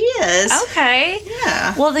my ideas. Okay.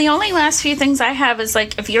 Yeah. Well, the only last few things I have is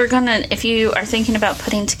like if you are thinking about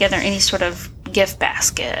putting together any sort of gift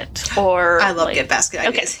basket or I love gift basket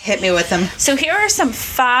ideas. Okay. Hit me with them. So here are some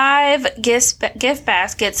 5 gift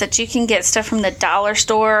baskets that you can get stuff from the dollar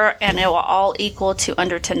store, and it will all equal to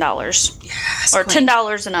under $10. Yes. Or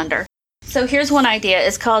 $10 and under. So here's one idea.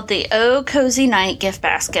 It's called the Oh Cozy Night gift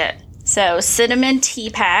basket. So cinnamon tea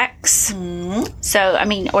packs. So, I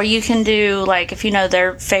mean, or you can do like if you know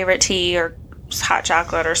their favorite tea or hot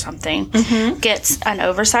chocolate or something. Get an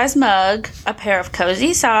oversized mug, a pair of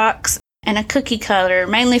cozy socks, and a cookie cutter,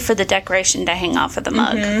 mainly for the decoration to hang off of the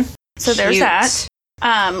mug. So there's that.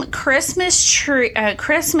 Christmas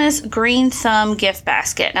green thumb gift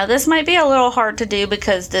basket. Now this might be a little hard to do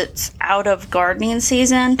because it's out of gardening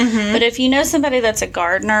season. But if you know somebody that's a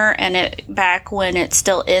gardener and back when it's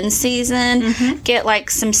still in season, get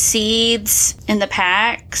like some seeds in the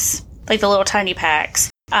packs, like the little tiny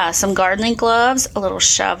packs. Some gardening gloves, a little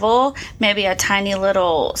shovel, maybe a tiny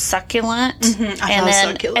little succulent,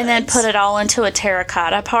 and then put it all into a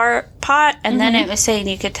terracotta pot. And then it was saying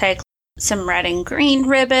you could take some red and green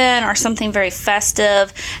ribbon or something very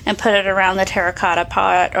festive and put it around the terracotta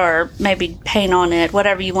pot, or maybe paint on it,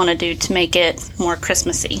 whatever you want to do to make it more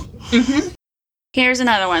Christmassy. Here's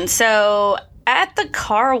another one. So at the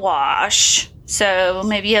car wash. So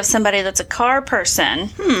maybe you have somebody that's a car person.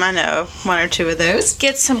 I know 1 or 2 of those.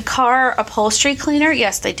 Get some car upholstery cleaner.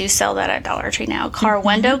 Yes, they do sell that at Dollar Tree now. Car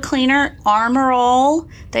window cleaner, Armor All.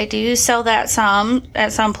 They do sell that some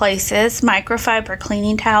at some places. Microfiber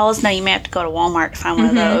cleaning towels. Now you may have to go to Walmart to find one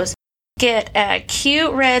of those. Get a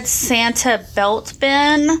cute red Santa belt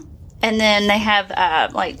bin. And then they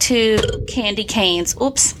have like 2 candy canes.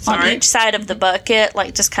 On each side of the bucket,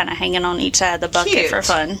 like just kind of hanging on each side of the bucket for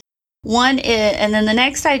fun. And then the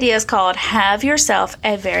next idea is called Have Yourself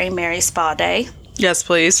a Very Merry Spa Day. Yes,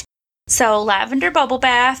 please. So lavender bubble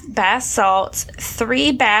bath, bath salts,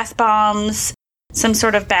 3 bath bombs, some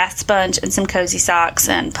sort of bath sponge, and some cozy socks,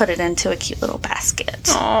 and put it into a cute little basket.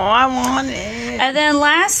 Oh, I want it. And then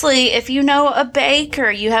lastly, if you know a baker,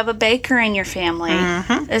 you have a baker in your family.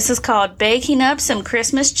 This is called Baking Up Some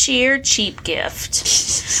Christmas Cheer Cheap Gift.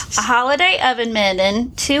 A holiday oven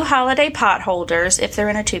mitten, 2 holiday pot holders, if they're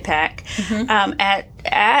in a 2-pack.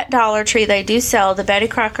 At Dollar Tree, they do sell the Betty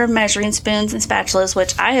Crocker measuring spoons and spatulas,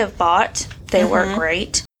 which I have bought. They work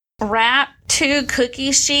great. Wrap 2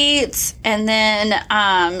 cookie sheets, and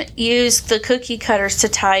then use the cookie cutters to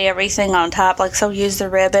tie everything on top. Like, so use the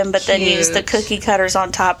ribbon, but then use the cookie cutters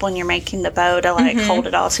on top when you're making the bow to, like, hold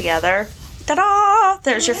it all together. Ta-da!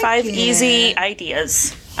 There's your 5 easy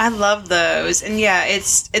ideas. I love those. And yeah,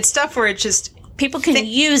 it's stuff where it's just... People can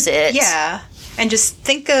use it. Yeah. And just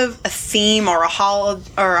think of a theme or a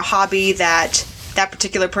hobby that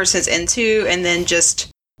particular person is into, and then just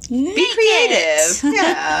be creative.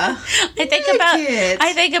 Yeah.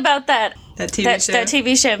 I think about that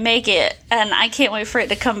TV show, Make It, and I can't wait for it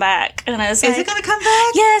to come back. And is it going to come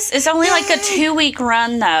back? Yes, it's only like a 2-week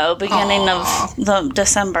run though, beginning of the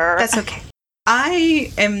December. That's okay.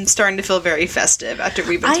 I am starting to feel very festive after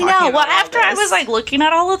we've been talking about Well, after I was like looking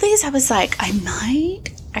at all of these, I was like, I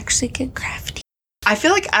might actually get crafty. I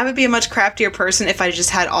feel like I would be a much craftier person if I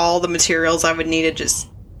just had all the materials I would need just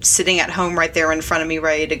sitting at home right there in front of me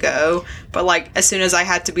ready to go. But like as soon as I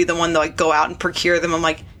had to be the one to like go out and procure them, I'm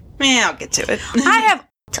like, I'll get to it.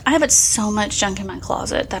 I have so much junk in my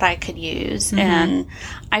closet that I could use. Mm-hmm. And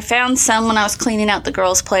I found some when I was cleaning out the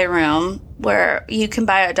girls' playroom, where you can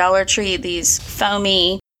buy at Dollar Tree these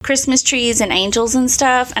foamy Christmas trees and angels and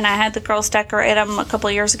stuff. And I had the girls decorate them a couple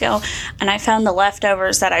of years ago. And I found the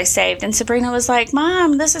leftovers that I saved. And Sabrina was like,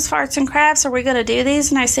 Mom, this is Farts and Crafts. Are we going to do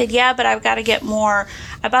these? And I said, yeah, but I've got to get more.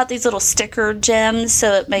 I bought these little sticker gems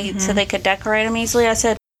so they could decorate them easily. I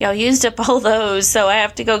said, y'all used up all those, so I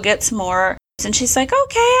have to go get some more. And she's like,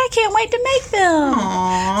 okay, I can't wait to make them.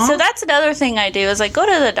 Aww. So that's another thing I do is like go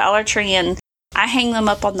to the Dollar Tree and I hang them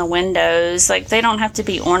up on the windows. Like they don't have to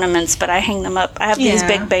be ornaments, but I hang them up. I have these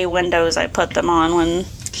big bay windows I put them on when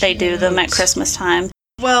they do them at Christmas time.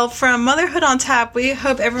 Well, from Motherhood on Tap, we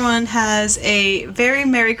hope everyone has a very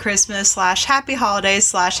Merry Christmas / Happy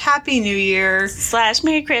Holidays / Happy New Year /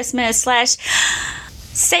 Merry Christmas /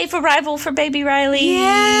 safe arrival for baby Riley.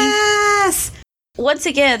 Yes! Once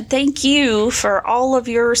again, thank you for all of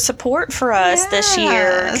your support for us this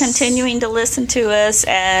year, continuing to listen to us,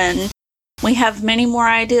 and we have many more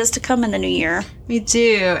ideas to come in the new year. We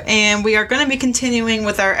do, and we are going to be continuing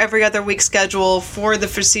with our every other week schedule for the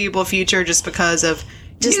foreseeable future just because of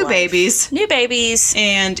new babies. New babies.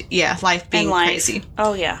 And life being crazy.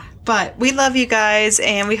 Oh, yeah. But we love you guys,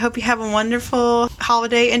 and we hope you have a wonderful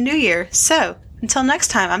holiday and new year. So, until next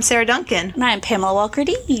time, I'm Sarah Duncan. And I'm Pamela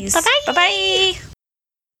Walker-Dees. Bye-bye. Bye-bye.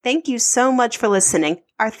 Thank you so much for listening.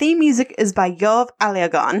 Our theme music is by Yov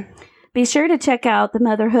Aliagon. Be sure to check out the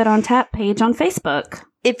Motherhood on Tap page on Facebook.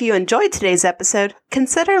 If you enjoyed today's episode,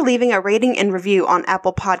 consider leaving a rating and review on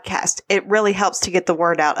Apple Podcast. It really helps to get the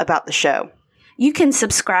word out about the show. You can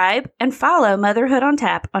subscribe and follow Motherhood on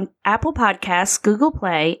Tap on Apple Podcasts, Google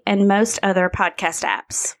Play, and most other podcast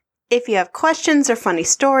apps. If you have questions or funny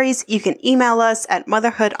stories, you can email us at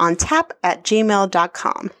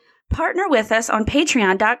motherhoodontap@gmail.com. Partner with us on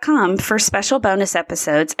patreon.com for special bonus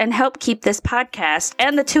episodes and help keep this podcast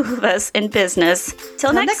and the two of us in business.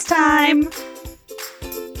 Till next time.